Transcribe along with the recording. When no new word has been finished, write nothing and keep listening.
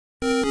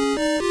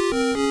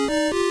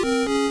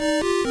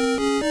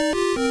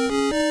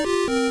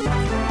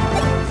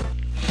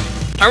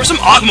Time for some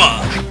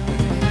Ogma!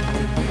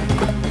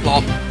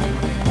 Lol.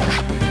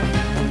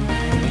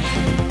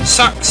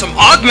 Some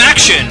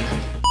Augmaction!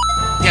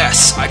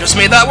 Yes, I just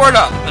made that word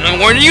up, and I'm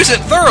going to use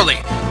it thoroughly.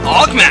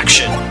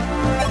 Augmaction!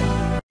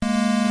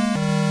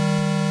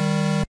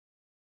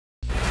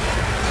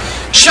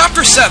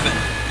 Chapter 7,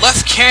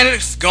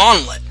 Lefcandith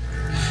Gauntlet.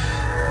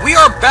 We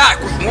are back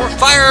with more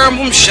Fire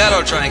Emblem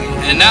Shadow Dragon,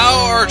 and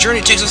now our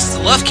journey takes us to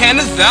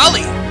Lefcandith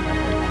Valley.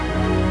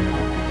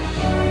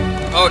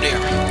 Oh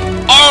dear.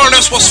 All of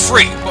this was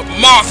free, but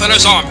Marth and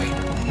his army,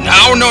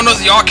 now known as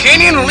the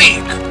Arcanian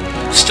League,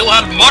 still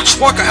had much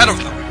work ahead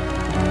of them.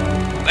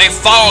 They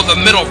followed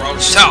the middle road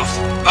south,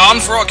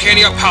 bound for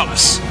Arcadia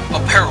Palace, a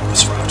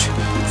perilous route,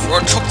 for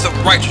it took them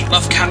right to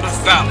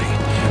Lefcandith Valley,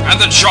 and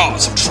the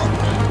jaws of trouble.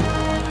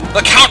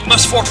 The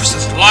countless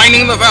fortresses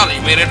lining the valley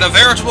made it a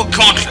veritable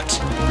gauntlet,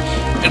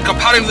 and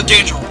compounding the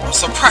danger was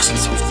the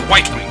presence of the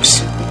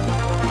Whitewings,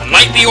 a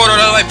knightly order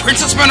led by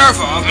Princess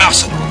Minerva of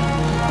Macedon,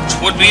 which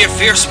would be a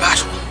fierce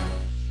battle.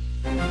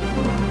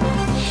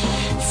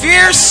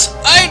 Fierce?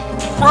 I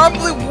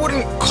probably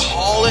wouldn't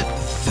call it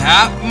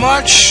that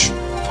much,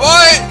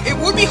 but it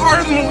would be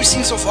harder than what we've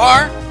seen so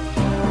far.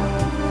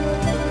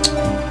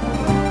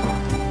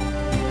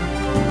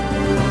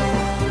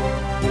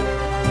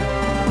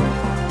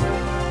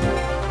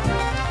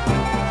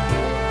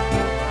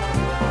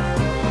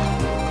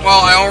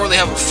 Well, I don't really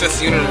have a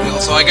 5th unit reveal,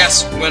 so I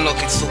guess Wendell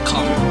can still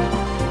come.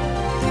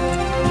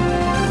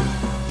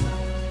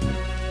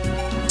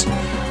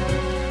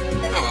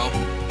 Oh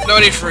well. No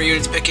need for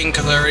units picking,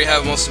 because I already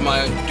have most of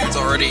my dudes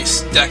already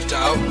decked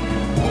out.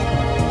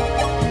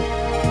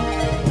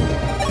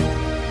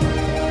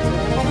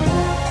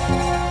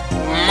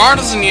 Marth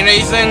doesn't need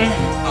anything.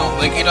 I don't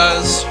think he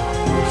does.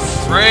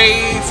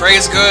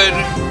 Frey's good.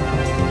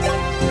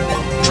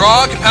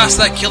 Draw can pass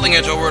that killing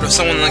edge over to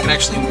someone that can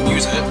actually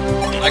use it.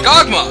 Like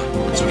Ogma!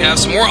 So we have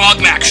some more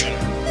Augmaction.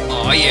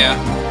 Aw, yeah.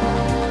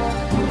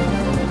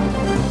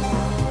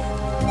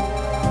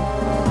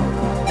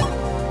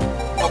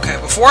 Okay,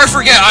 before I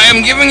forget, I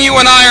am giving you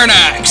an Iron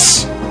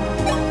Axe!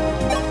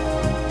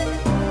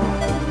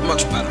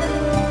 Much better.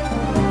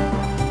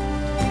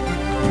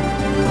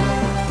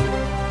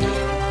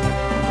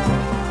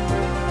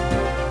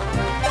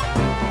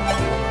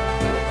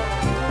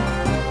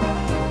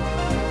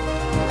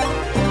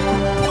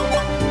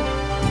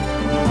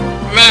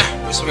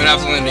 Meh. So we're gonna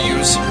have something to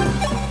use.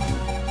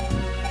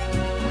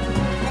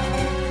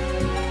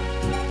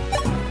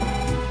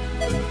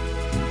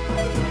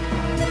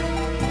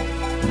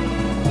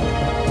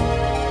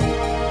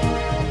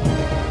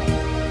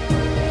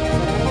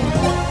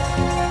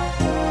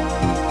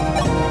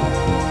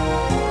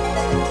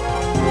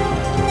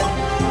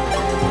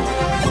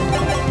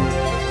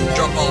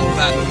 Drop all of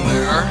that in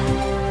there.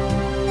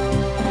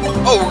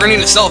 Oh, we're gonna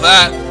need to sell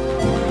that.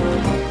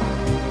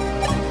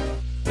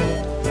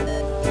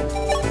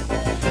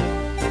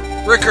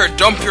 Rickard,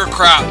 dump your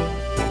crap.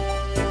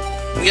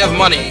 We have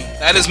money.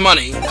 That is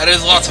money. That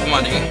is lots of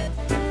money.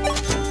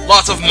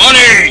 Lots of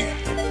money!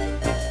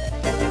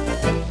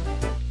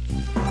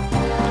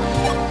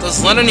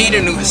 Does Lena need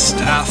a new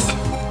staff?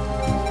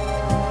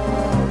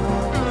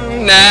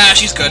 Nah,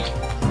 she's good.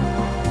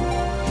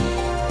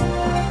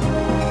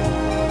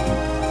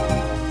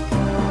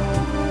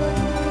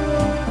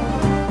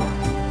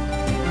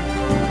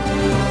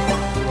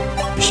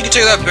 She can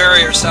take that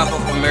barrier south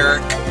of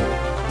Merrick.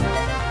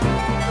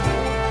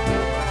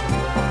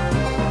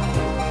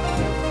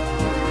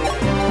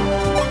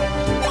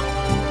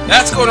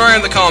 That's going right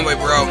in the convoy,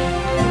 bro.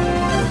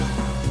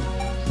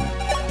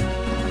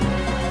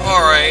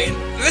 Alright.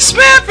 This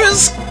map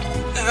is...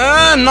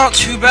 not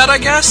too bad, I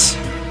guess.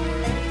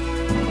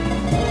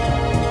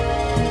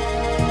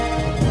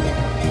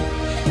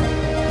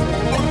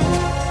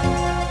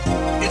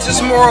 It's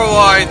just more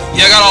like,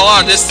 you got a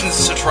lot of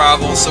distance to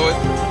travel, so it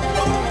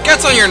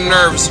gets on your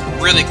nerves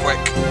really quick.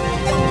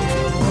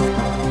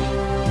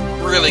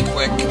 Really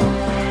quick.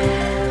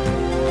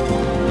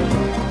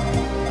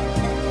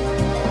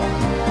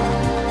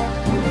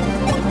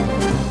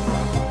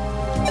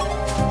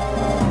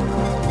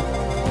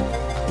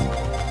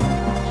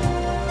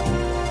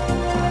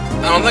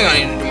 I don't think I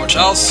need to do much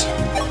else.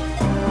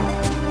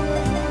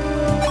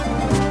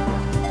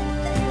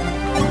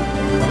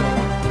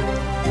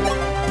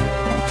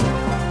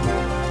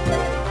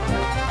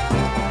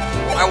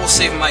 I will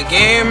save my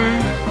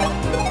game.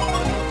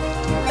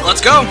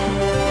 Let's go!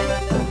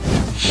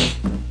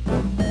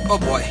 Oh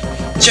boy.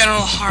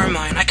 General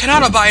Harmine, I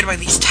cannot abide by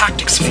these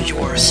tactics of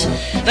yours.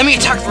 Let me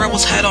attack the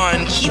rebels head-on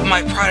and keep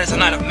my pride as a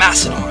knight of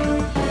Macedon.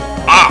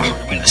 Ah,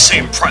 you mean the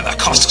same pride that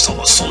cost us all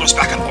those soldiers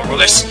back in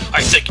Ormolis?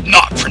 I think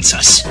not,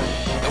 Princess.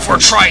 If we're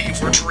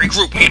to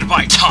regroup, we need to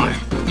buy time.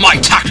 My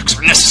tactics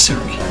are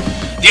necessary.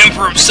 The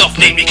Emperor himself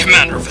named me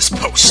commander of this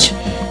post.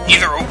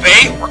 Either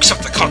obey or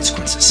accept the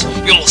consequences.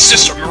 Your little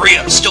sister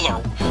Maria is still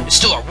our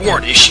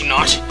ward, is she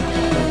not?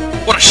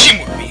 What a shame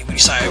it would be if we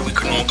decided we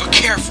could no longer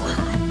care for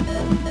her.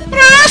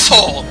 What an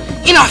asshole!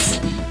 Enough!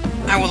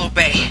 I will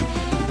obey.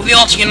 Well, the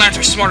Altian Knights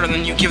are smarter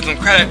than you give them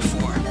credit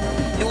for.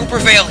 It will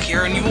prevail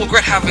here, and you will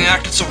regret having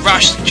acted so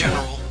rashly,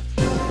 General.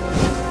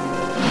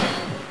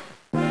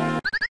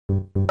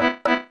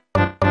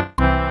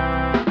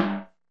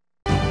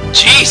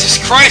 Jesus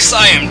Christ,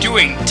 I am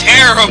doing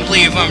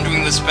terribly if I'm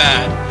doing this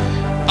bad.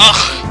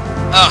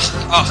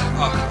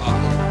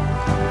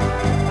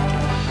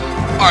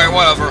 Alright,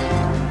 whatever.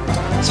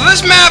 So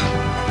this map,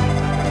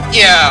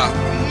 yeah,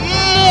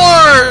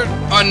 more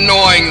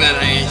annoying than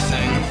anything.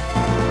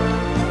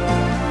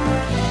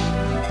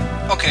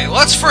 Okay,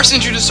 let's first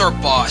introduce our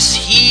boss.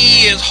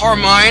 He is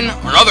Harmine,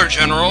 another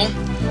general.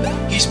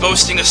 He's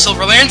boasting a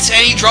silver lance,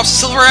 and he drops a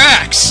silver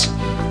axe.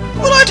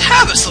 Well, I'd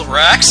have a silver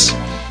axe.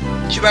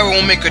 Too bad we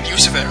won't make good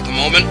use of it at the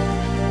moment.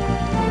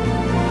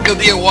 It'll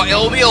be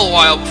a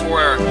while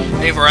before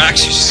any of our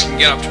axes can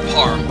get up to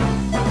par.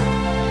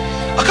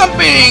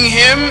 Accompanying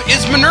him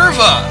is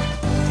Minerva.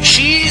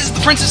 She's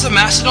the Princess of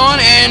Macedon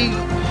and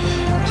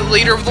the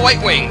leader of the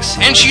Whitewings,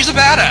 and she's a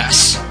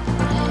badass.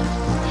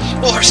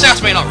 Well, her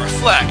stats may not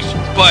reflect,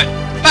 but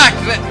back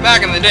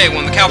in the day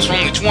when the caps were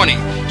only 20,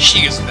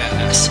 she is a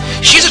badass.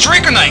 She's a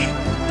Dracoknight,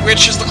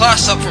 which is the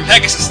class up from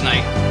Pegasus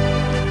Knight.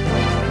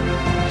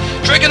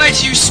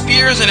 Dracoknights use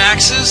spears and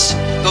axes,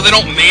 though they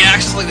don't main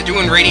axes like they do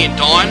in Radiant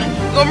Dawn,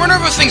 though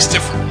Minerva thinks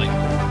differently.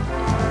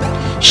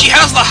 She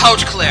has the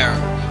Hautclair,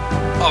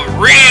 a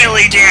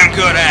really damn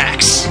good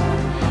axe.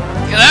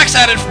 The axe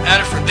added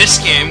for this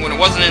game when it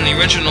wasn't in the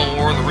original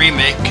or the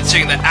remake,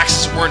 considering that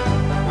axes weren't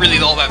really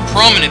all that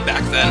prominent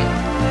back then.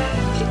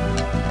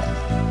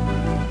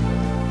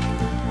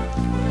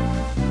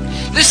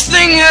 This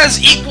thing has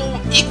equal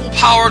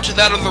power to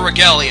that of the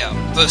Regalia,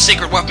 the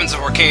sacred weapons of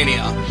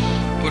Arcania,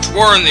 which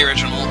were in the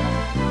original.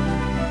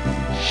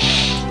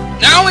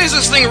 Not only is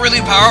this thing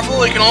really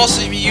powerful, it can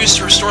also be used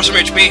to restore some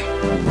HP.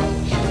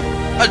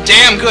 A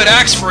damn good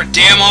axe for a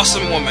damn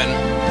awesome woman.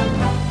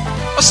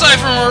 Aside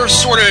from her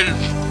assorted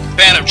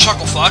band of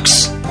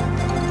chucklefucks,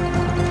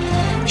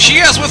 she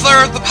has with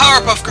her the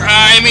Powerpuff Girl,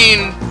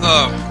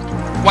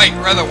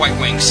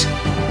 Whitewings,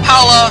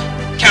 Hala,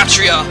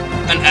 Catria,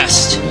 and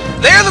Est.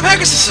 They are the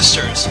Pegasus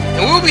Sisters,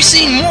 and we will be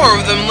seeing more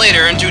of them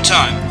later in due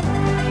time.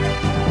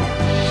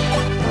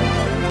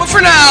 But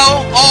for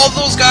now, all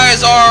those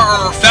guys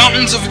are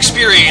fountains of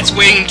experience,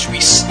 waiting to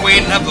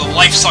have the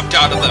life sucked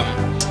out of them.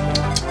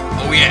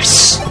 Oh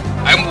yes,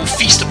 I will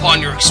feast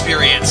upon your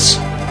experience.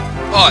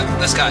 Oh,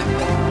 this guy.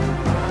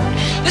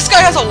 This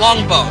guy has a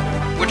longbow,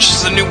 which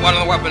is one of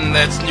the weapons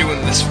that's new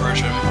in this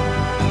version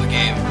of the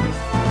game.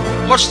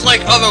 Much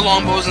like other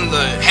longbows in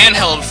the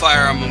handheld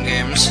Fire Emblem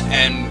games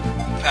and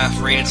Path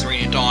of Radiance and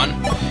Radiant Dawn,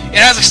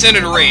 it has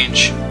extended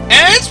range,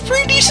 and it's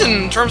pretty decent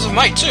in terms of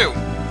might too.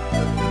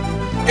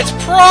 It's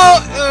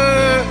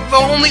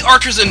though only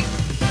archers and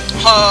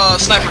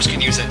snipers can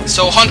use it,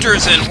 so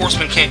hunters and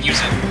horsemen can't use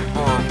it,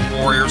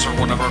 or warriors or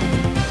whatever.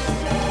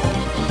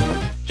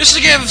 Just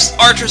to give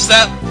archers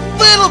that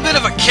little bit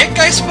of a kick,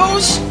 I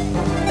suppose.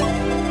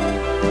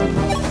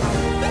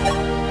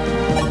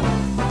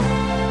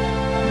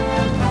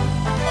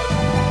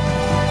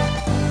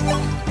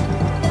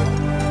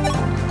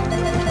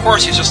 Of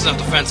course, he's just enough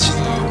defense to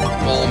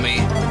roll me.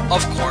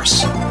 Of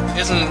course,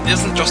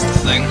 isn't just the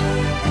thing.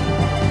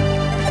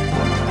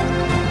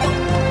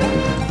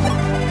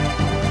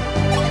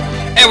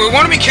 And we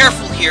want to be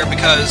careful here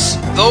because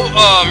though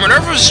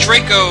Minerva's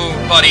Draco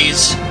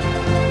buddies,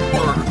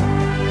 or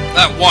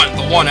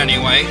the one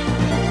anyway,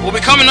 will be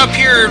coming up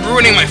here and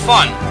ruining my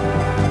fun.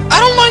 I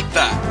don't like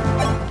that.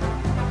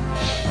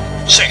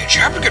 Say, did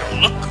you happen to get a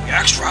look at the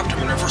axe wrapped in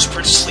Minerva's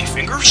princessly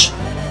fingers?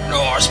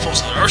 No, I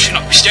suppose not, or she'd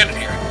not be standing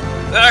here.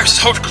 That axe is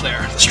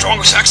Hautclair, the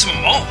strongest axe of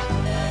them all.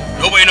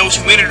 Nobody knows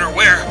who made it or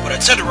where, but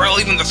it's said to rattle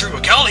even the through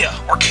Regalia,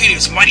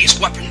 Arcadia's mightiest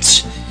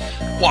weapons.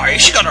 Why,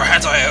 she got her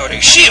hands on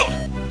Iode's shield.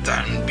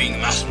 Then, being the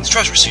Macedon's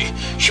treasure, she'd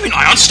be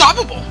nigh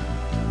unstoppable.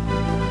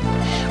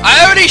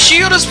 Iode's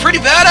shield is pretty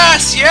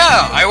badass,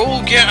 yeah, I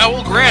will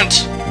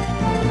grant.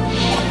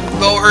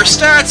 Though her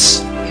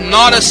stats,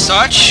 not as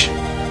such.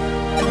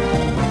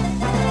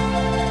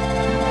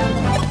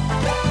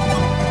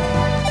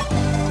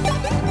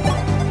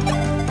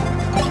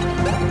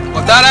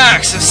 But that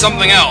axe is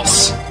something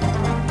else.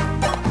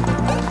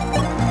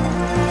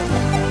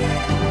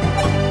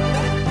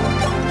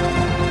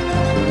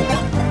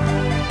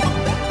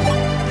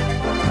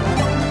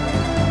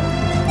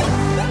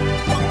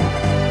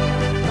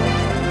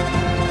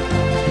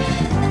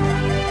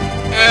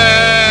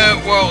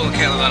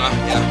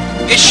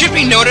 Yeah. It should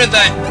be noted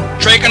that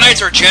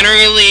Dracoknights are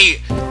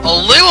generally a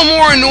little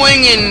more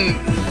annoying in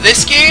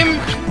this game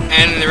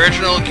and in the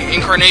original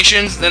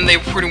incarnations than they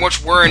pretty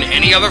much were in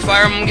any other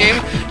Fire Emblem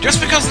game, just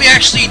because they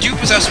actually do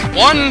possess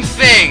one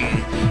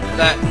thing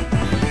that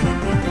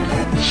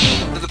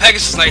the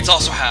Pegasus Knights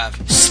also have.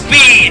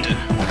 Speed!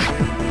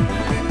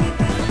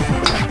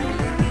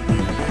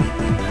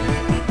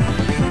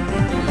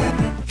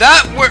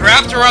 That,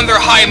 wrapped around their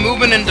high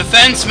movement and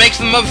defense, makes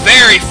them a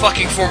very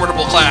fucking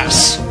formidable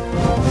class.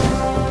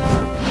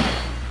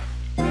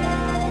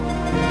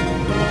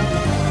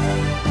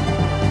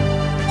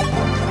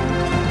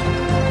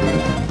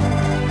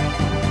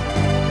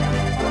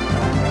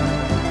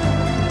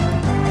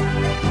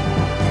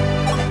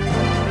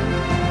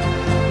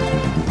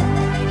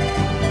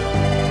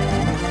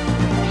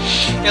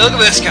 Hey, look at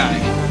this guy.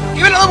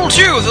 Even at level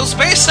 2, those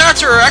base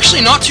stats are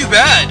actually not too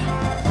bad.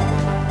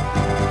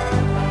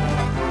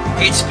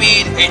 8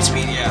 speed,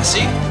 yeah,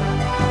 see?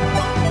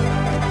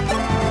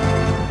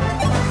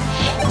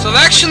 So it's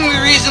actually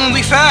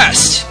reasonably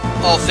fast,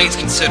 all things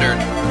considered.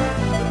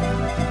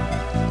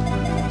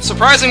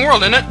 Surprising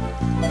world, isn't it?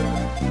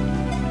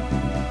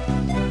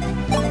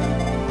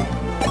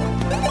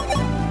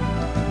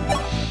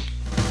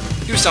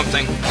 Do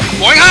something.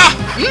 Boing-ha!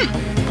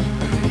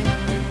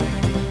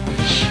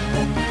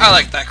 I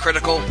like that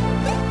critical.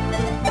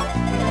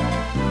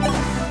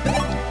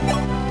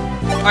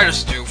 I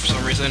just do, for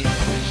some reason.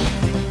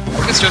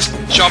 It's just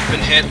jump and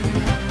hit.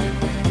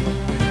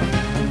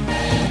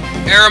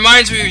 It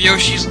reminds me of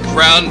Yoshi's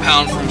ground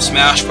pound from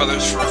Smash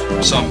Brothers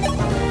for some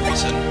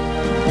reason.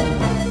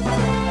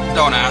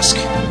 Don't ask.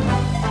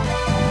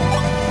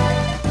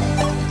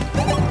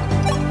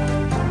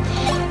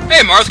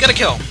 Hey, Marth, get a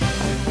kill.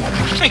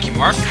 Thank you,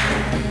 Marth.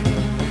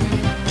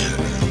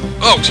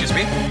 Oh, excuse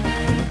me.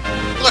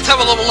 Let's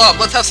have a level up.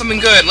 Let's have something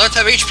good. Let's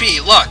have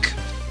HP, luck.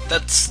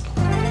 That's...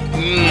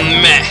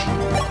 meh.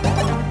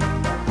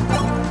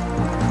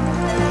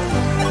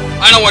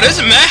 I know what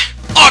isn't meh.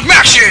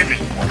 Augmaction!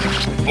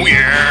 Oh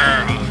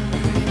yeah!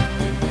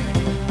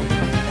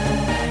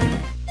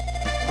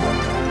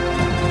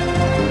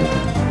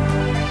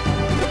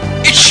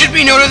 It should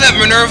be noted that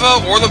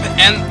Minerva or the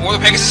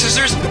Pegasus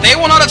Sisters, they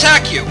will not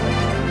attack you.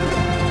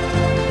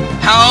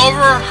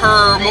 However,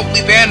 her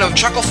remotely band of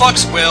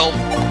chucklefucks will.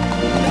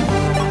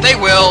 They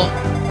will.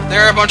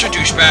 They're a bunch of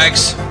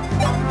douchebags.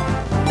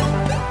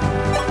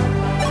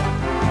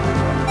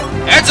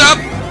 Heads up!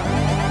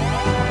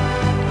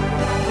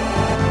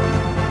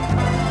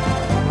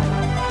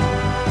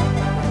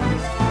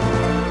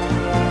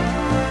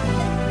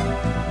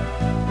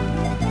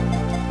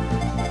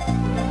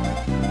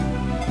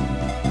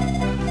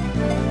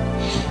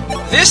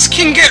 This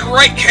can get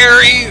right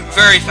hairy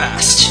very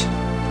fast.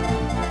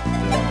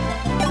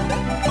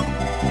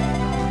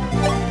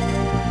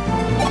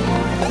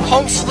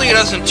 Hopefully it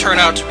doesn't turn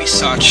out to be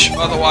such,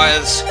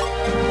 otherwise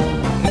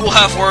we'll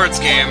have words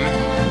game,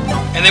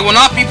 and they will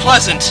not be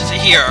pleasant to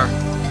hear.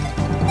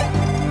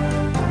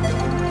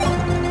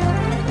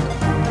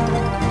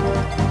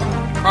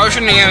 Probably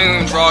shouldn't have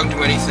even draw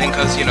do anything,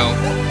 because, you know,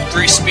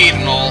 3 speed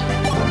and all.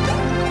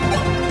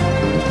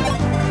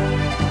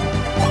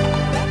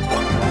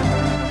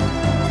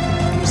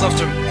 Who's left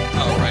to...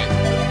 oh, right.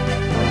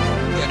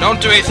 Yeah,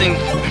 don't do anything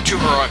too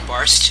heroic,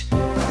 Barst.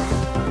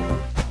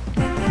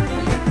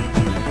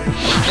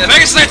 Yeah, the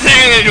Pegasus Knight thing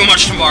ain't gonna do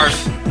much to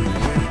Marth.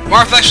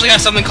 Marth actually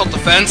has something called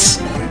defense.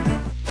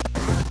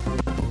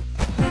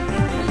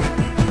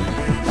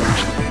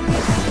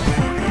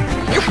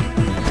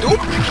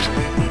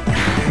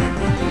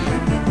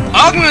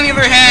 Ogden, on the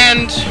other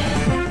hand...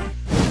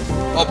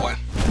 oh boy.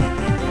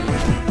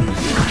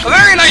 A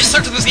very nice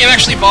start to this game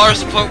actually bothers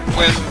to put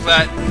with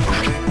that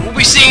we'll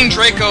be seeing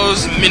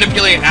Dracos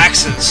manipulate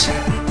axes.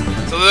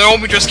 So they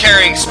won't be just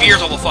carrying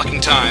spears all the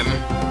fucking time.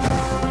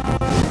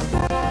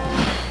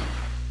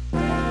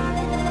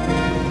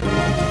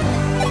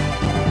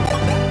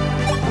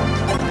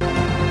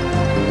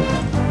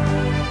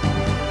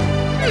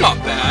 Not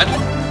bad.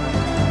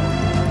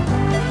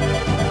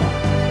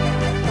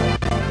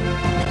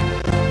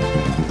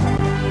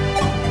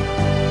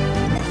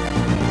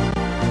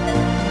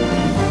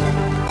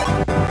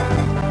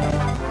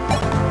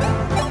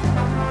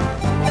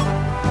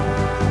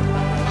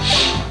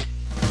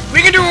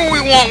 We can do what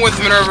we want with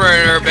Minerva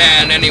and her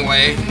band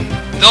anyway.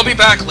 They'll be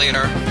back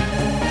later.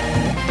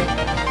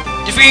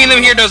 Defeating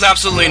them here does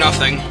absolutely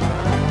nothing.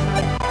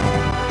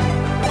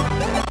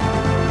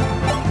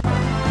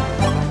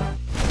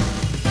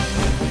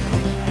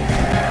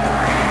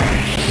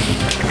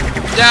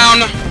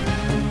 Down.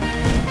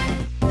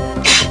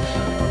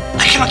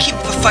 I cannot keep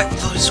the fight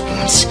with those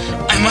wounds.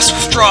 I must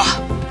withdraw.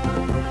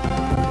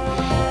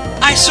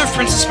 I serve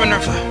Princess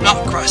Minerva,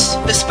 not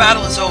Grust. This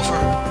battle is over.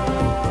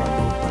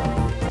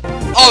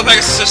 All the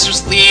Pegasus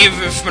Sisters leave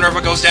if Minerva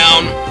goes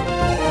down.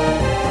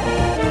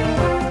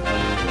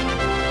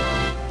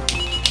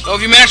 So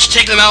if you manage to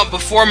take them out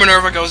before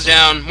Minerva goes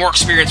down, more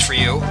experience for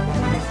you.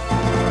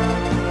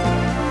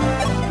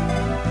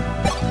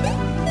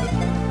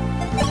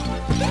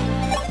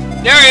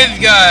 Now you've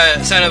got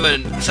a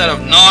set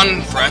of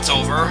non-threats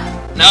over.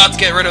 Now let's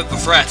get rid of the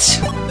threats.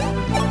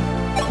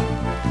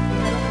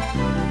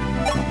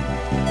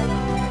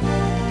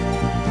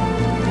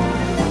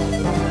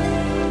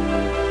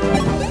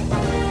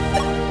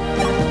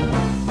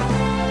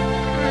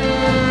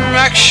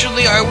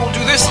 Actually, I will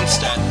do this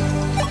instead.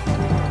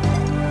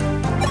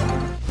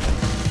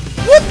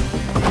 Whoop!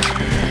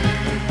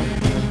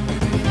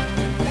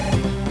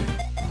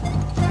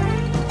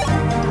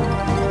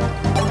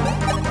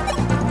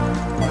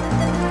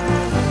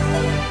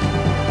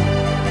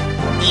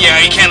 Yeah,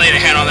 you can't lay a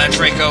hand on that,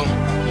 Draco.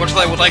 Much as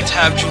I would like to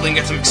have Julian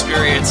get some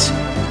experience.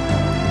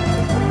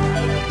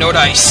 No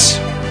dice.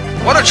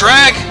 What a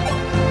drag!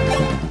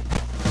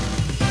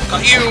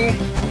 Got you!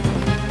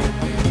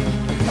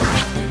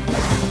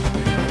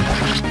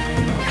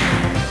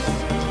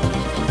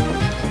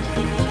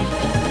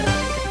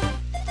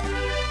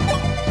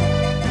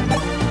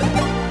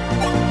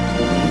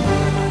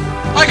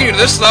 can do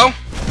this, though.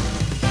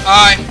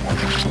 Hi.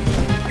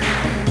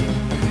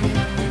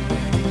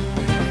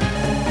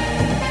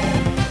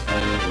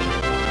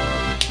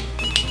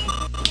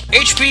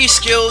 HP,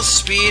 skills,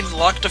 speed,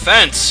 luck,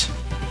 defense.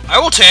 I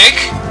will take.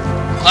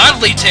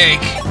 Gladly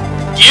take.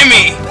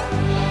 Gimme!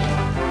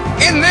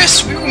 In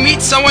this, we will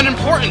meet someone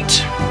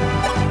important.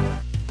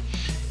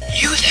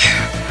 You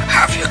there,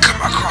 have you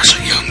come across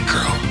a young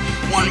girl,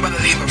 one by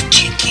the name of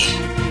Tiki?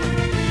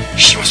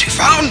 She must be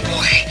found,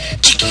 boy.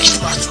 Tiki is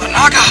the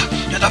Naga,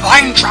 the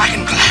divine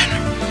dragon clan.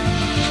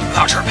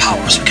 Without her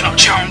powers, we cannot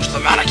challenge the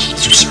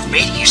Manakins who serve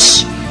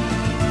Medes.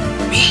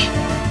 Me?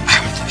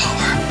 I have the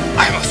power.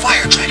 I am a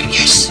fire dragon,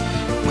 yes.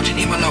 But in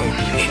him alone,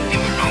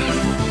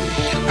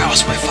 I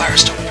lost my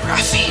firestone in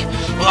Rathi.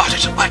 Without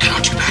it, I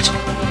cannot do that.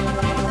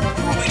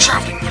 We will be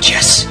traveling, but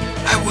yes,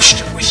 I wish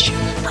to with you.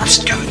 Perhaps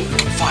together we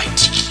can find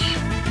Tiki.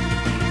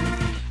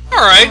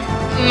 Alright,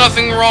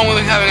 nothing wrong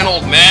with having an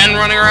old man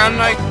running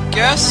around, I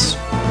guess?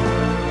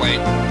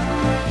 Wait.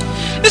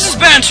 This is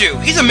Bantu.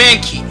 He's a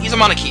Mankeet. He's a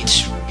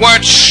Monokete.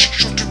 Which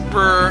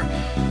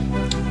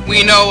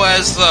we know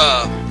as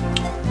the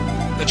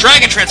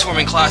dragon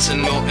transforming class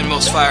in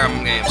most Fire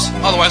Emblem games,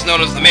 otherwise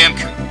known as the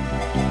Mamku.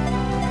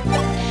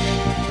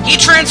 He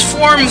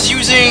transforms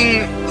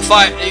using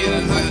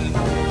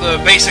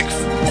the basic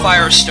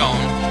Fire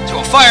Stone to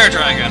a Fire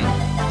Dragon,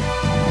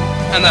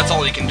 and that's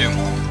all he can do.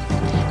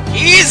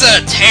 He's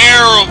a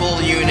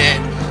terrible unit.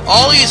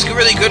 All he's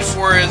really good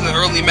for in the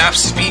early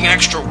maps is being an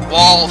extra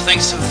wall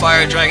thanks to the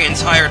Fire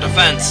Dragon's higher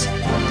defense.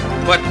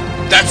 But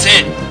that's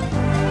it.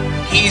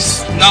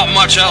 He's not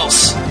much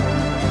else.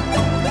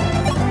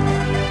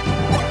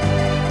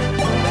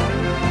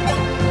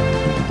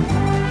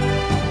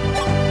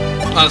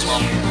 Not as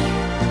well.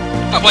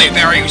 I'll play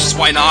Barry, which is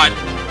why not.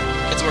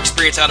 Get some more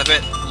experience out of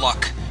it.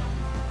 Luck.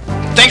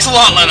 Thanks a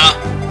lot, Lena.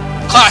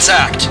 Class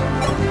act.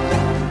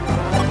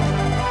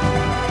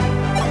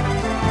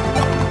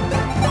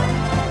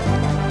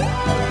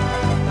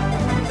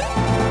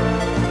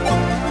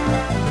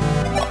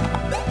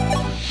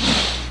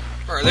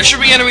 Alright, there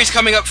should be enemies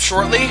coming up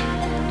shortly.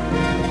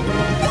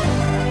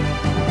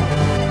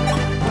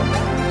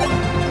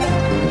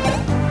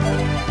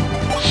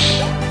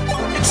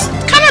 It's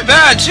kind of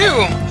bad, too.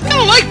 I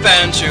kind of like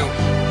Bantu.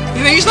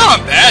 You know, he's not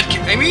a bad...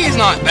 Maybe he's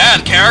not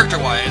bad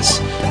character-wise.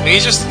 I mean,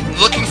 he's just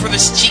looking for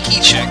this Tiki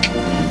chick.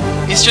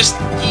 He's just...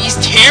 He's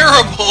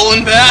terrible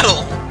in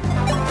battle.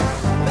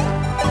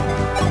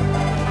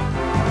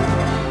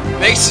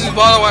 Makes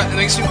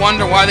me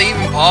wonder why they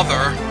even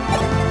bother.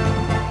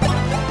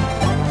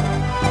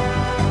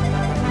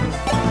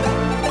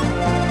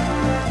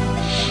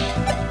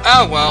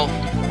 Oh well.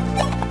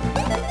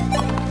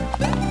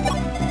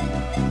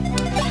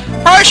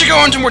 Probably should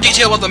go into more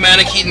detail about the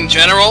Manakete in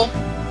general.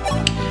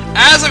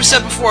 As I've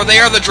said before, they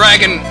are the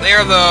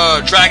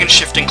dragon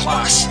shifting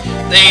class.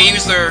 They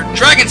use their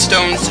dragon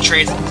stones to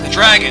train the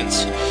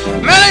dragons.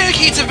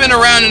 Manaketes have been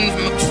around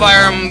in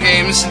Fire Emblem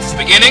games since the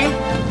beginning,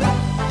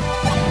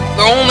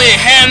 though only a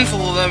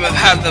handful of them have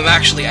had them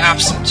actually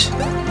absent.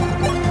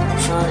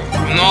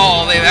 In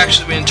all, they've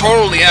actually been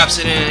totally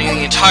absent in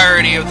the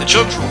entirety of the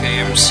Children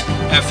games,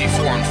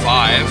 FE4 and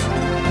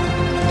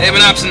 5. They've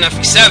been absent in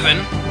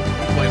FE7,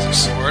 Blazing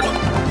Sword.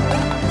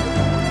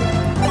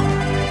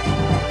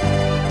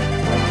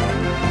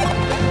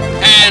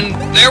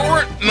 And there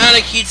weren't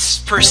Manaketes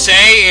per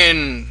se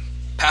in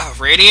Path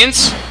of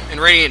Radiance and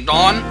Radiant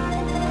Dawn,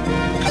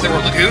 because they were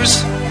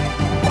Lagoos.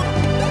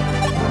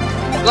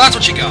 Well, that's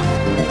what you got.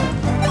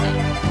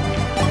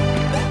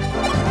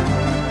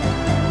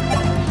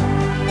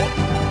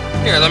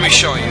 Here, let me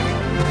show you.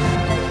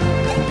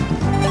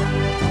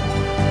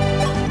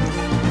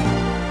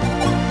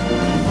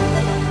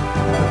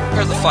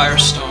 There's the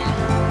Firestone.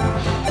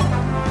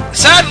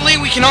 Sadly,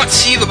 we cannot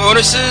see the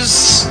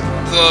bonuses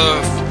the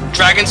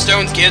Dragon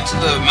Stones give to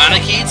the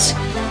Manaketes.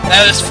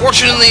 That is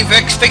fortunately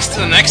fixed to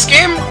the next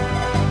game.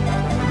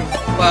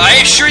 But I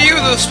assure you,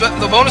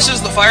 the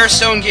bonuses the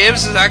Firestone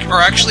gives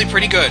are actually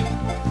pretty good.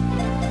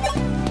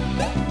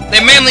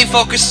 They mainly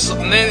focus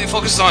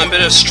on a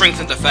bit of strength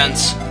and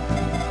defense.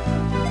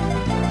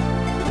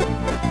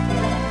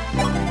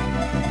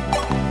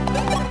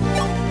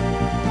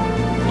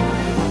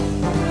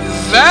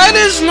 That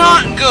is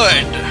not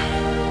good.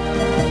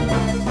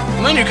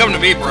 When you come to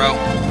me, bro.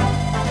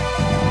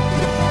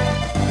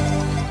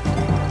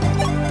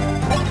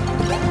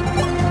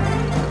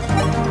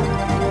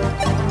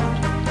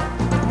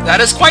 That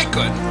is quite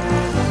good.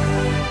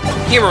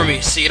 Humor me,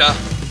 Caeda.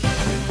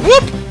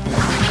 Whoop!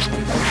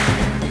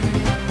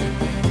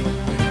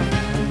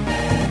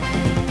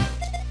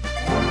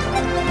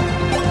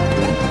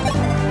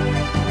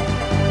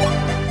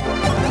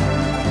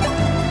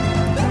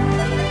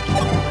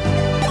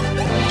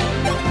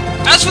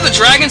 As for the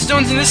Dragon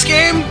Stones in this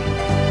game,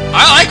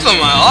 I like them a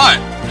lot,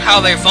 how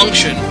they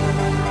function.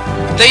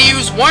 They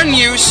use one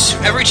use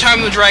every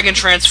time the dragon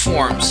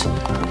transforms.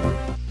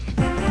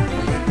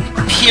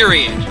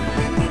 Period.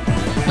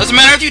 Doesn't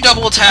matter if you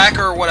double attack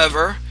or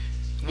whatever.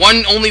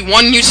 Only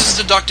one use is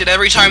deducted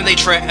every time the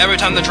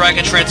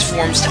dragon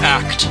transforms to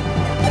act.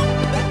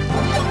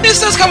 This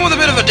does come with a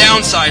bit of a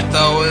downside,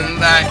 though, in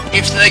that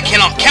if they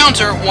cannot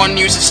counter, one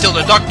use is still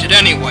deducted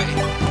anyway.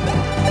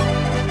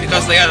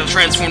 Because they had to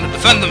transform to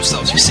defend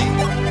themselves, you see.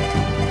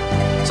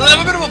 So they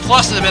have a bit of a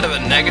plus and a bit of a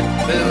negative.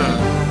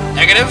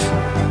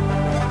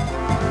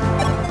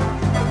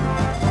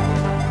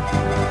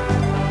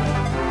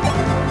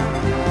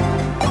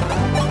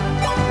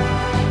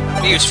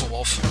 Be useful,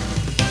 Wolf.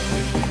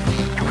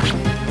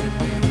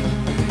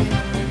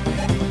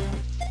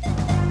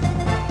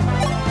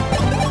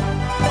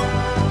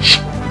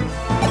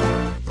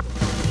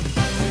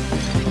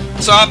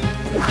 What's up?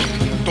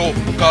 Go.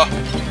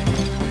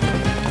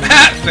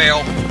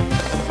 Fail.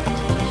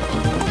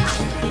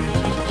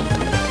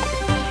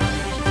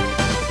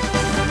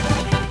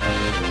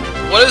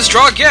 What does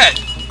Draw get?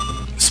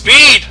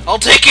 Speed! I'll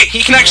take it!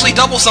 He can actually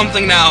double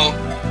something now.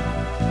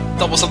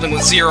 Double something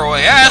with 0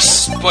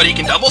 AS, but he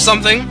can double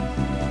something.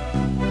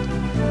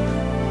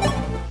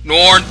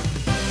 Nord.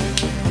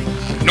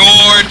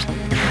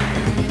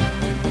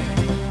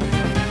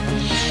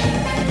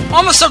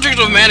 On the subject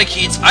of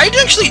Manicheats, I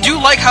actually do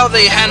like how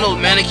they handled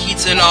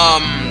Manicheats in,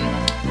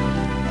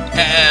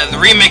 the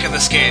remake of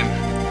this game,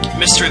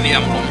 Mystery of the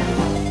Emblem.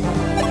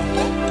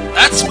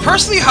 That's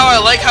personally how I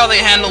like how they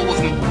handle with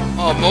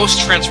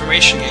most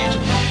transformation gauge.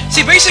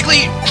 See,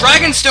 basically,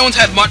 Dragonstones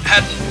had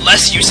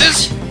less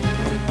uses,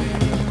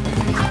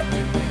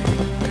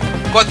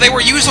 but they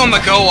were used on the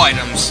go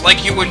items,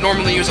 like you would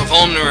normally use a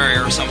Vulnerary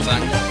or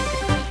something.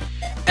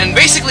 And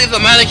basically, the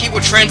Manicheat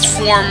would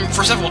transform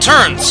for several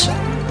turns.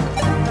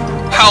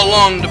 How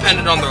long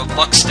depended on their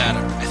luck stat,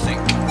 I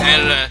think,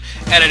 and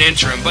at an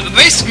interim. But the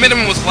basic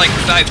minimum was like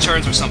 5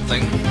 turns or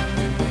something.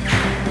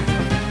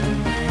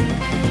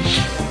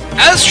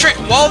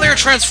 While they're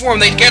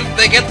transformed, they get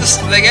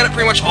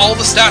pretty much all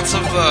the stats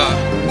of the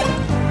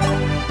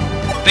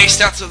base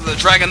stats of the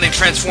dragon they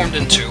transformed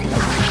into,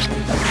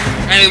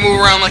 and they move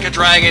around like a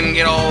dragon and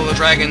get all the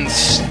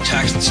dragon's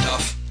attacks and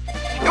stuff.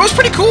 It was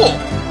pretty cool,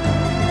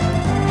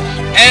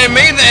 and it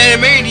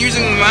made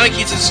using the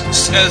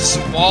Manicheats as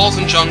walls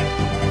and junk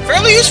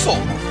fairly useful.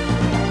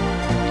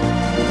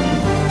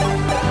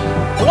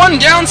 The one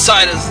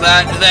downside is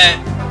that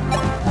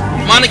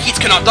Manicheats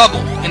cannot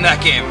double in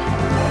that game.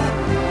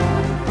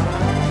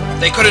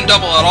 They couldn't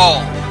double at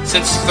all,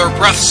 since their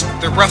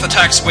breath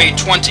attacks weighed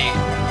 20.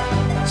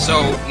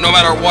 So, no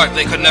matter what,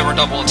 they could never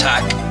double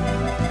attack.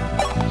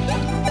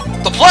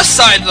 The plus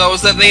side, though,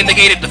 is that they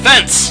negated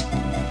defense,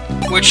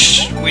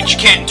 which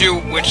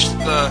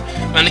the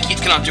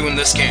Manicheats cannot do in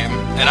this game.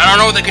 And I don't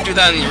know if they could do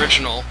that in the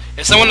original.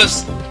 If someone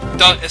is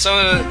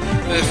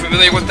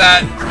familiar with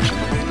that,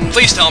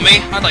 please tell me.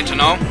 I'd like to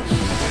know.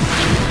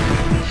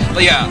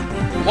 But yeah,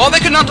 while they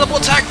could not double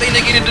attack, they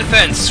negated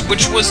defense,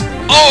 which was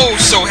oh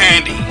so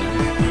handy.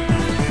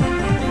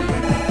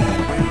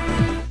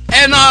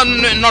 And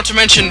not to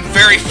mention,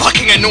 very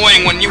fucking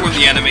annoying when you were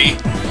the enemy,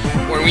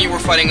 or when you were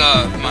fighting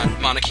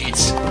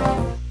Manicheats.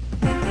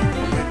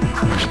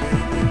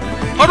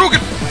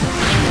 Hadouken!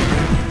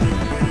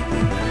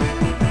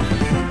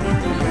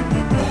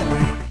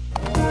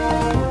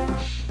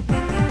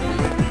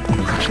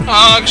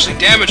 I'll actually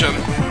damage him.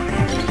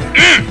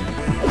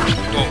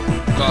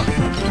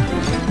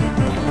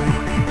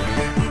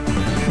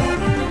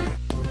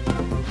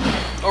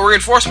 Oh,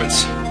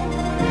 reinforcements.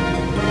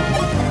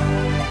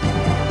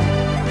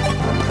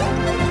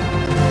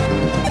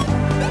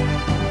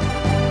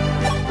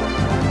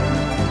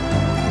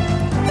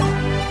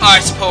 I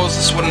suppose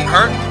this wouldn't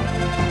hurt.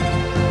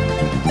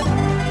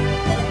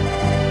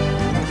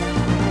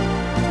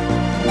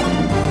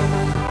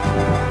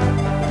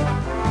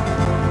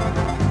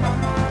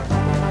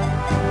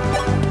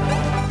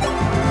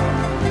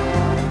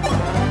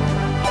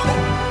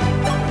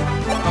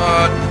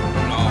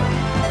 No.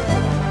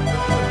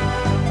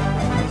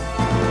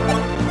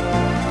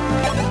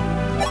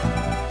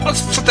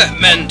 Let's put that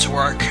men to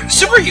work.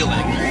 Super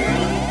healing.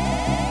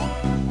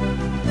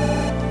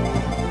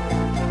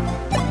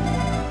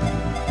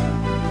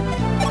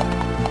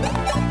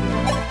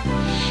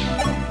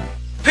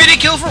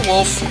 Kill for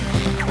Wolf.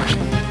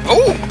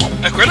 Oh,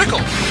 a critical.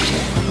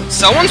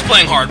 Someone's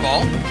playing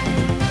hardball.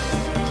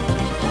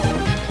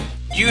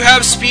 You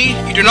have speed.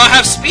 You do not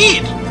have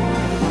speed.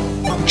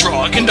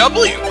 Draw can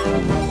double you.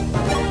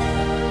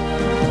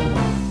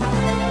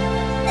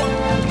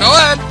 Go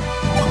ahead.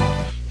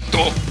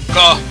 Go.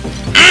 Ha.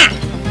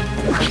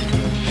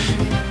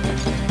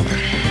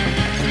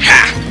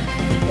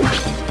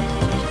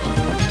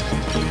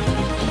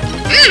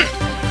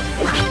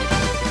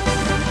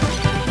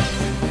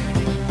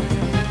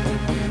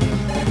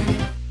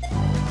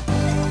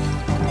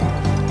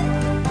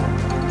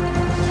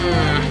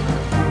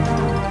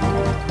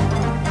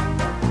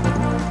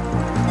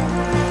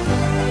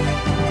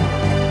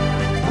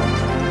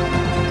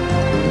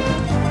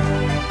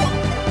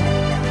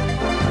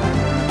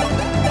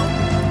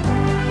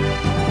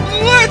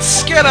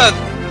 Let's get a...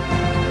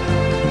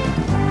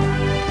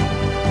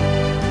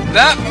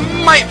 That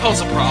might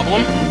pose a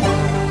problem.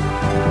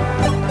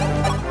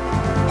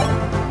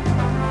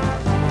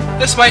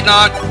 This might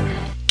not.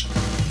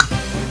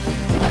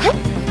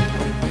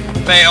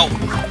 Fail.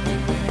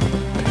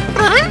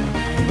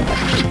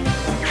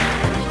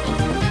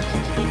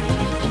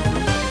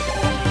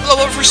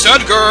 for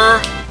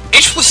Sedgar!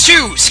 H plus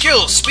 2,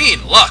 skill,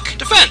 speed, luck,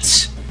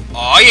 defense!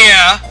 Aw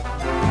yeah!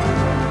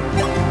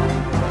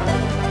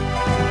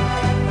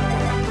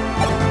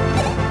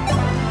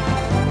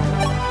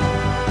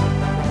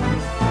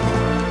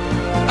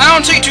 I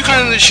don't take too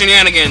kindly to the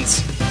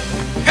shenanigans.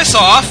 Piss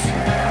off!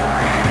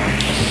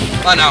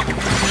 Bye now.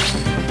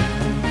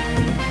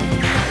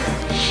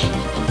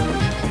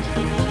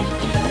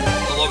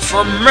 Look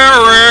for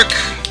Merrick!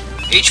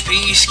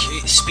 HP,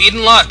 speed,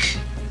 and luck.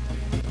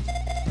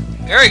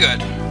 Very good.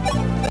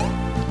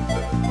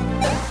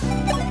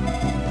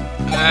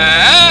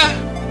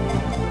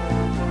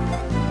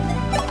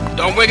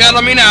 Don't wig out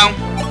on me now.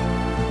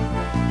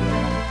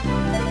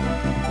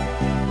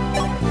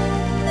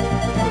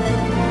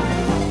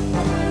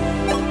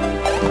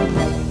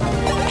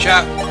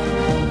 Chap.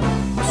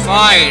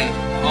 Fine.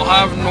 I'll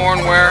have Norn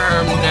wear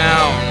him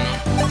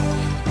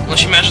down. Unless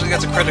she magically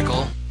gets a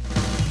critical.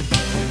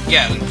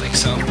 Yeah, I didn't think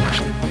so.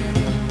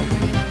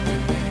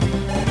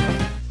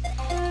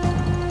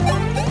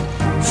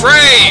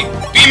 Frey!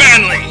 Be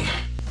manly!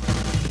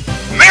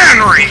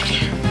 Manly!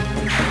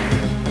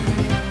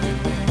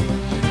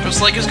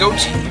 Just like his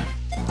goatee.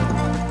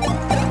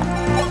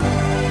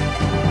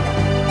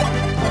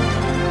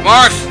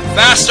 Marth!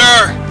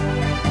 Faster!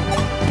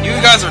 You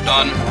guys are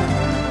done.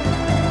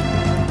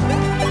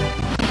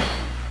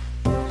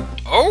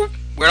 Oh,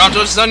 we're not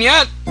just done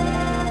yet.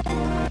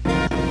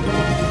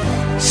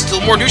 Still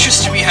more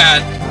douches to be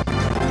had.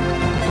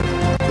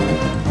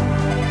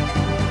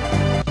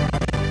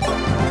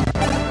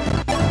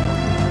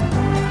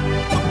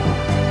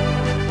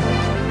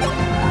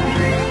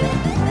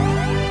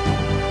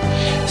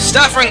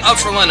 Staff rank up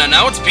for Lena,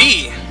 now it's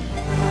B.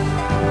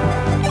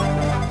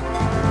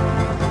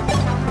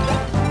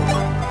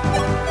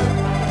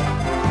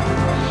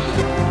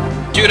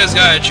 Dude has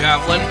got a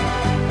javelin.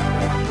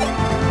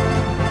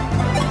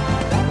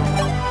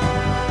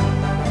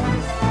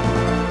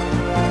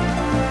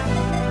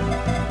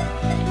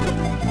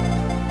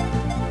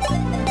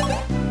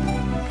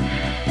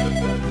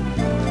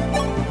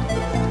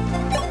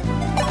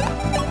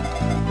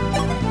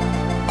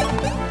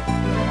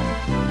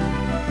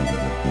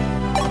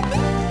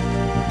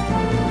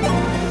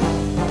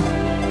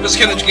 Just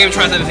kidding, the game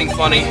tries anything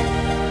funny.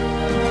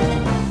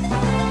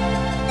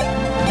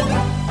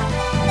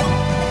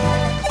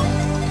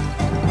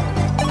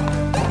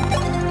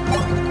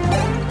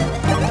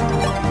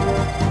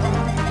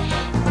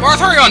 Marth,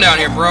 hurry on down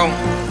here, bro.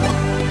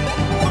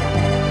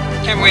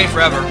 Can't be waiting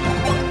forever.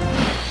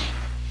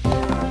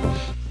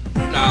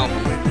 Now,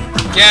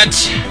 get...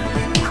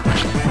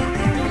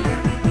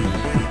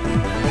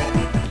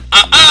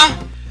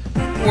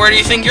 Where do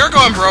you think you're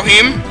going,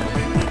 Brohim?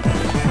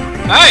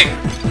 Hey!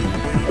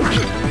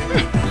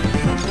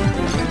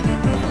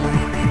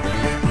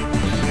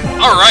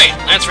 Alright,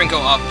 let's go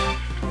up.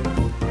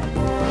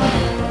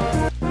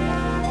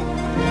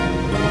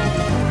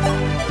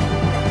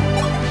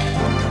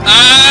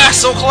 Ah,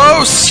 so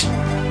close!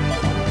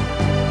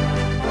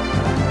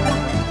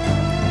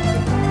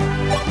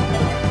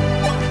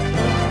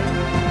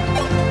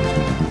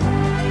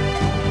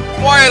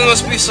 Why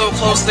must be so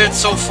close that it's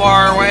so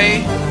far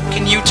away?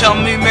 Can you tell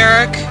me,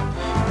 Merrick?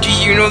 Do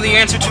you know the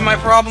answer to my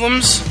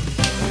problems?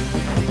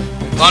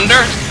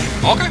 Thunder?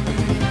 Okay.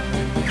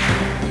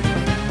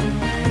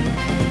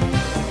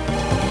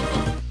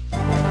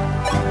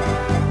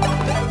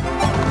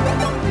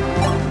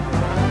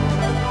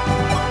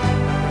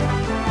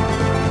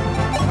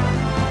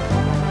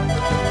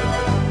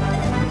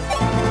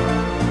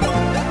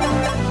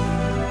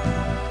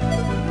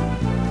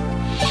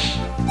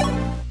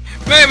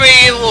 Maybe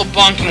a little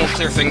bonking will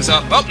clear things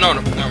up. Oh, no,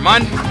 never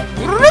mind.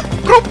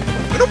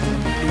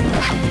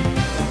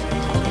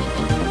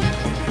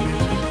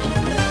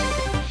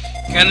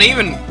 Can they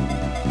even...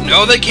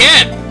 No, they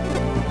can't.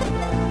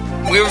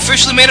 We've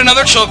officially made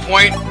another choke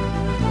point.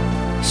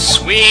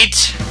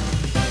 Sweet.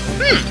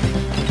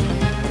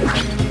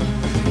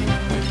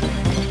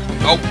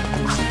 Nope.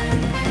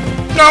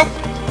 Nope.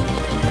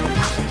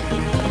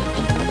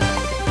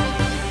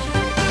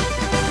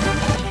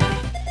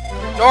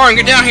 Doran,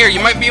 get down here. You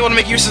might be able to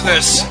make use of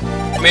this.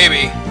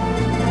 Maybe.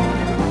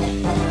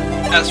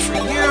 As for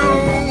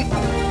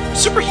you...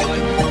 Super healing.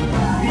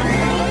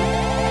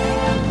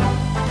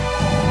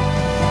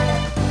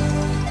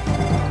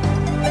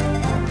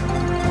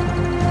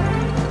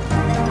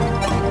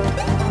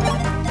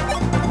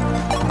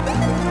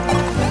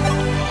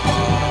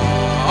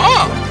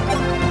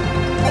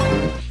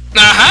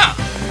 Aha!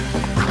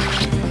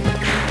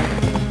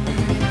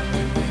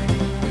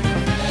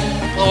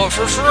 Level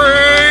for free,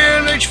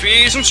 and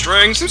HP, some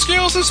strength, some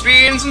skill, some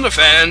speed, and some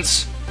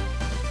defense.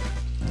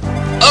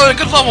 Oh, a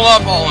good level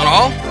up, all in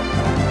all.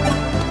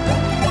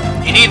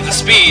 You need the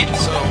speed,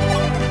 so...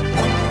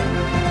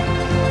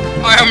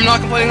 I am not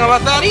complaining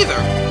about that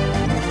either.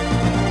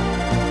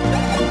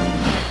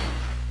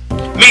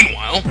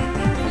 Meanwhile...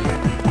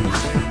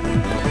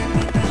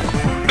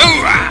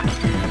 Ooh-ah!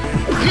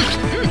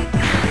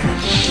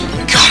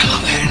 God, I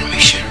love that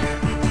animation.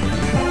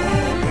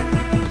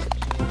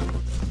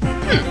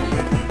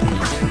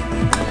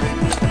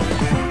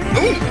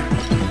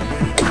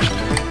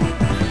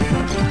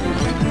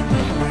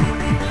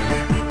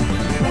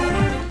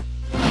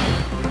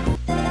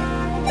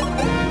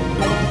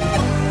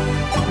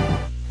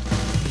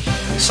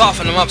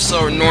 soften him up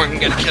so Norn can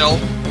get a kill.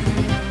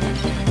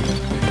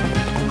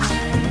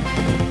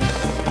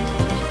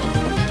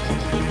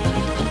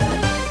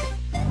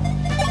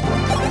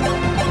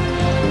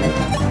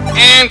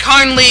 And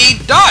kindly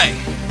die.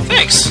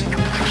 Thanks.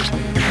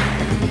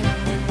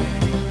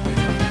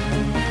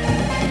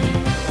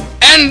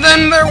 And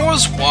then there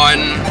was one.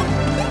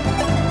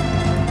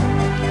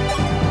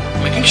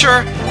 Making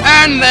sure.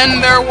 And then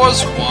there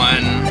was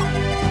one.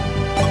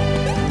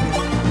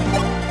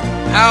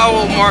 How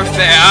will Marth...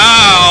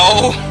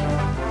 Ow!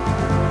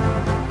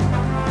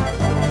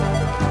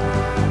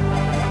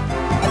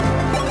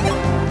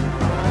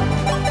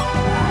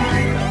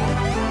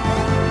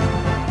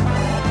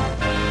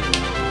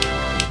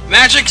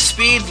 Magic,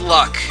 speed,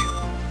 luck.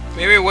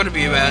 Maybe it wouldn't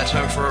be a bad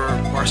time for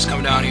Marth to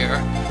come down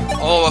here.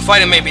 Although the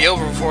fighting may be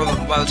over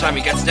by the time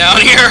he gets down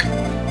here.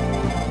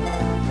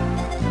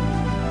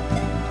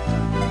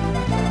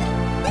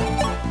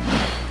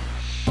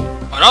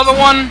 Another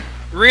one?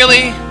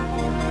 Really?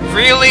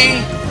 Really?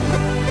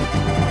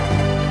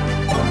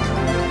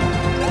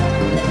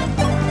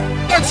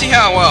 Let's see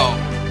how well.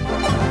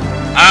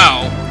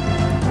 Ow.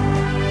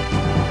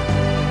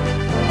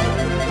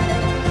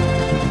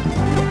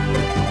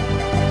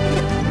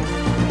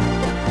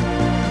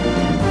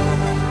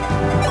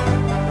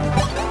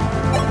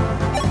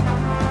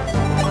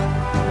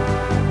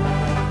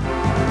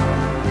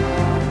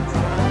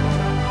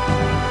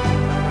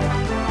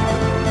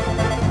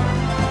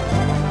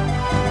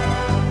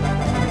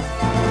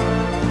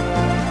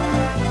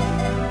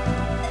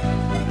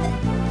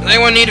 Does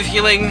anyone need a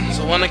healing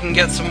so one can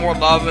get some more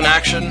love in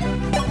action?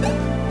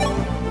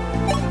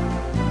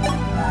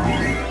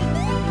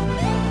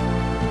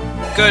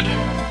 Good.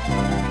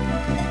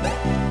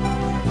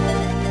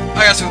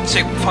 I guess we'll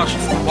take one punch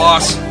for the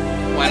boss.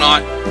 Why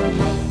not?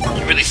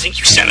 You really think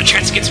you stand a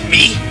chance against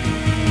me?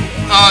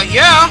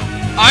 Yeah.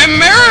 I'm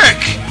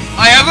Merrick!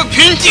 I have a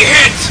pinty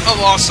hit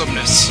of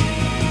awesomeness.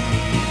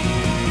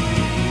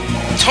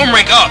 It's home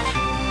rank up.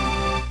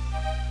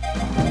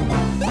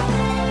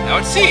 Now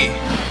let's see.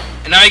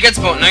 And now he gets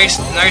now he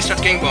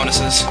starts getting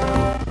bonuses.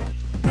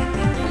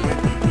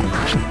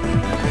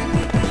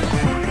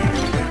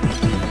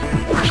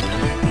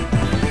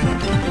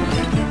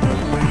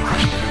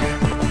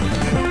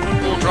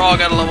 We'll draw,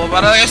 got a level,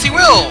 but I guess he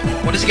will!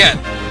 What does he get?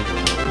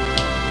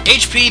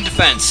 HP,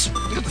 defense.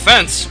 Look at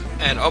defense.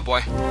 And, oh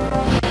boy.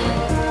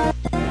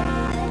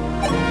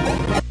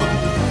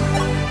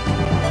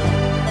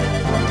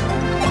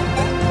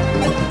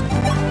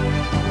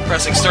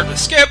 Pressing start to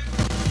skip.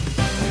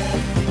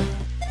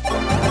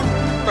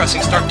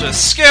 Pressing start to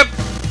skip.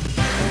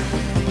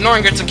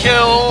 Norn gets a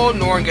kill.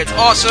 Norn gets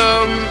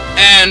awesome.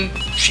 And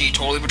she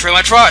totally betrayed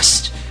my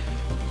trust.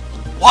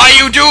 Why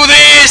you do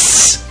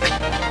this?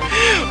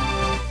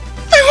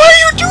 Why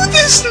you do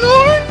this, Norn?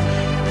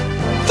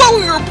 I thought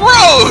we were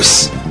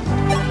bros.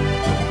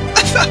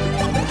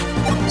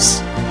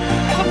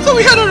 I thought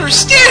we had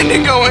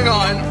understanding going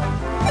on.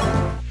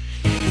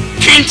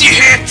 Pinty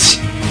hit.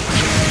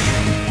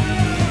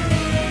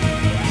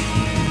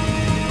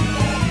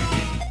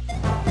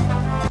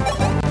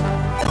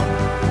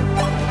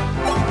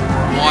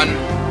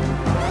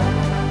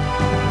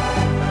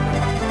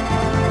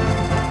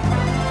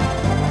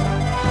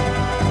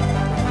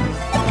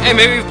 Hey,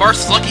 maybe if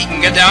Bart's lucky, he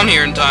can get down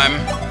here in time.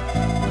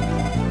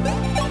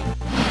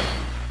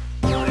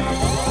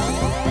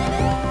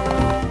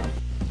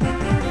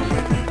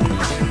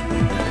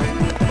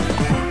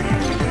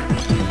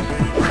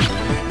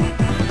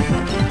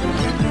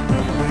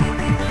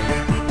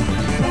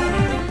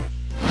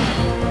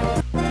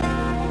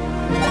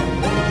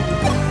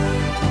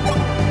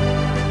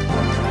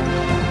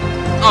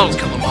 I'll just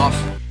kill him off.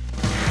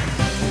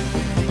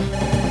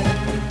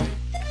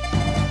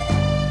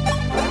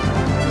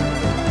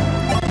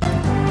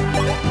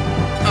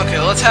 Okay,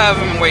 let's have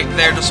him wait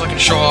there just so I can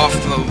show off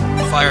the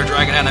fire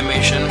dragon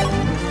animation.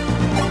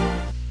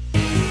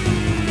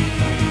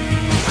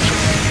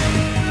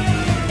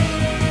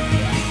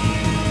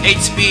 Eight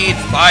speed,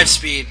 5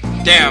 speed.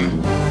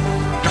 Damn.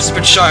 Just a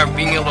bit shy of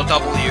being able to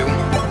double you.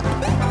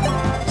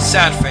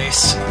 Sad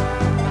face.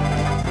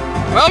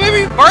 Well,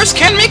 maybe Bars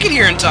can make it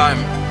here in time.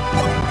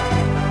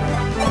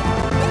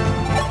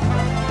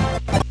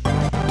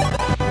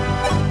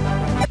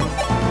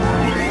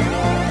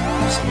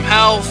 Some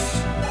health.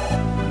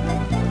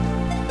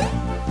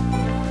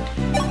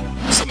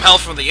 Some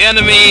health from the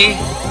enemy.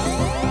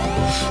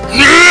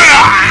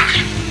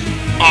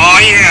 Oh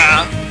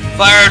yeah!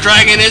 Fire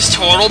Dragon is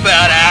total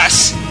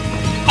badass.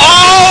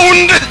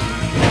 Owned!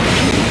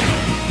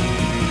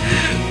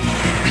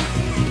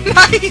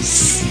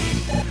 Nice!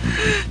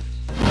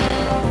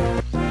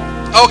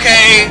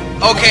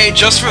 Okay,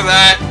 just for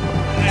that,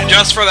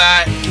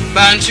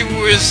 Bantu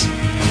is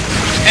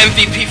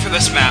MVP for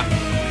this map.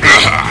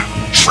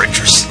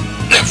 Traitors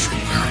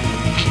everywhere.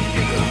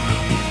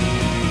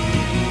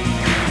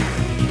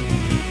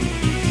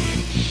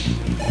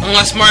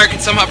 Unless Mario can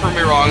somehow prove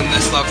me wrong and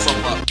this level's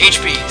level up.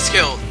 HP,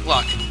 skill,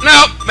 luck.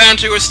 Nope,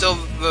 Bantu is still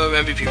the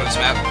MVP for this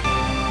map.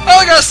 Oh,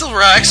 I got a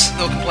silver axe.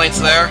 No complaints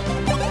there.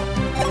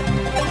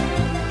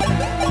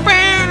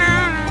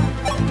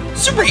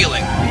 super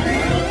healing.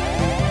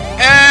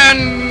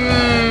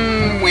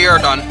 And we are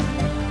done.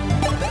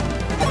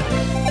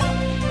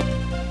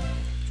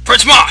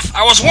 Prince Marth,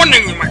 I was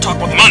wondering if you might talk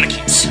about the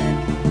Monarchies.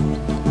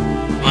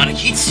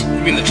 Monarchies?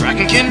 You mean the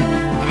Dragonkin?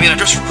 I mean, I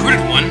just recruited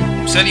one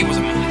who said he was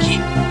a Monarchy.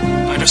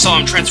 I just saw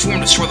him transform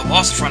and destroy the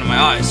boss in front of my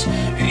eyes.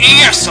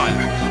 Yes, sire.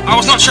 I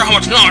was not sure how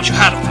much knowledge you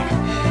had of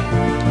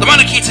them. The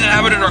Monarchies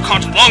inhabited our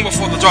continent long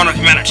before the dawn of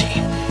humanity.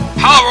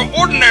 However,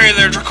 ordinarily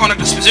their draconic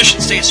disposition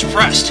stays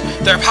suppressed,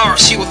 their power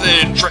sealed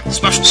within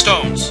special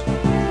stones.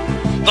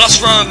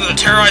 Thus, rather than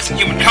terrorizing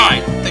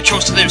humankind, they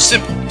chose to live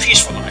simple,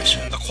 peaceful lives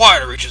in the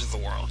quieter reaches of the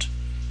world.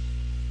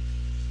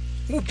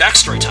 Ooh,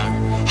 backstory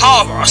time.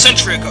 However, a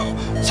century ago,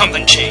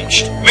 something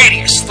changed.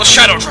 Medius, the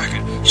Shadow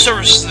Dragon,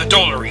 services the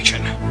Dolar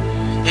region,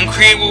 and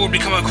created what would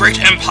become a great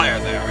empire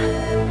there.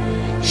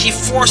 His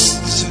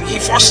forces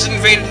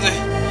invaded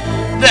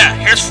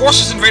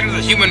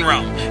the human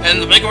realm, and in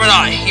the blink of an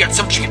eye, he had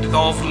subjugated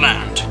all of the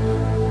land.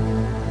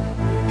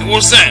 It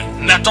was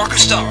then, in that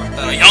darkest hour,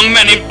 that a young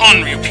man named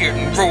Henri appeared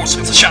and rose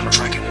against the Shadow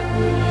Dragon.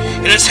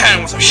 In his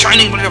hand was a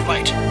shining blade of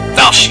light,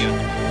 Valchian,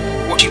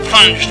 which he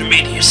plunged to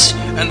Medius,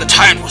 and the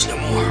tyrant was no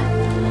more.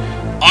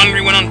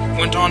 Henri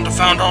went on to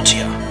found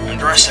Altia, and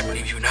the rest I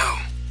believe you know.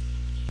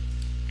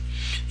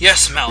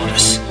 Yes,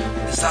 Malleus,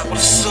 is that what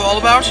this is all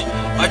about?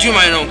 I do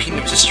my own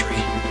kingdom's history,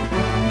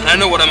 and I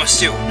know what I must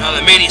do, now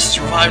that Medius has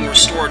revived and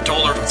restored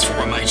Dolar to its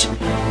former might.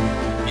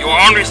 You are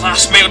Henri's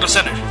last male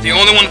descendant, the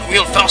only one who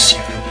wield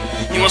Valchian.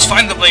 You must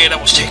find the blade that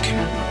was taken,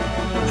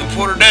 and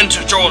put an end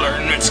to Dolar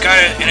and its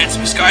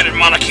misguided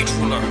monarchy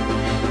ruler.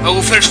 I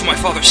will finish what my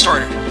father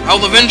started. I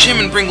will avenge him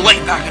and bring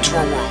light back into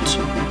our world.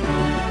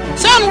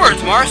 Sound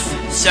words,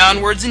 Marth.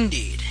 Sound words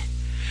indeed.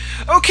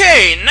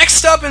 Okay,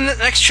 next up in the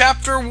next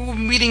chapter, we'll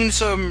be meeting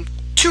some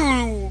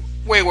 2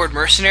 wayward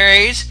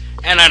mercenaries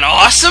and an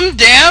awesome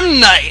damn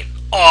knight.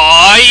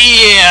 Aw,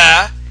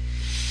 yeah.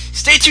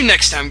 Stay tuned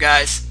next time,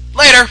 guys.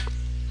 Later.